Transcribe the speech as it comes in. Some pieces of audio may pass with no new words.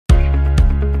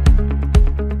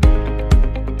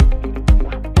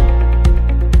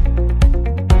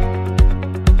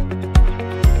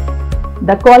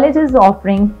The college is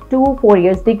offering two 4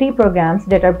 year degree programs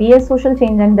that are BS Social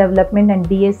Change and Development and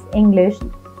BS English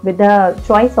with a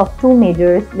choice of two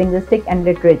majors, linguistics and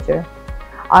literature.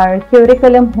 Our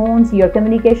curriculum hones your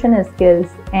communication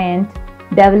skills and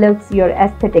develops your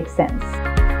aesthetic sense.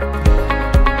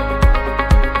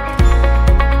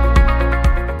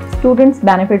 Students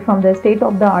benefit from the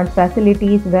state-of-the-art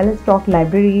facilities, well-stocked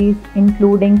libraries,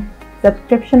 including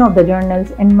subscription of the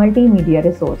journals and multimedia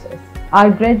resources. Our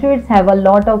graduates have a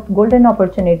lot of golden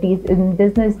opportunities in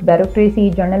business, bureaucracy,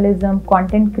 journalism,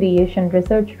 content creation,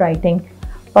 research writing,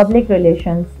 public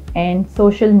relations, and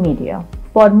social media.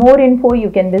 For more info, you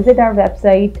can visit our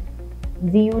website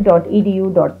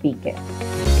ziu.edu.pk.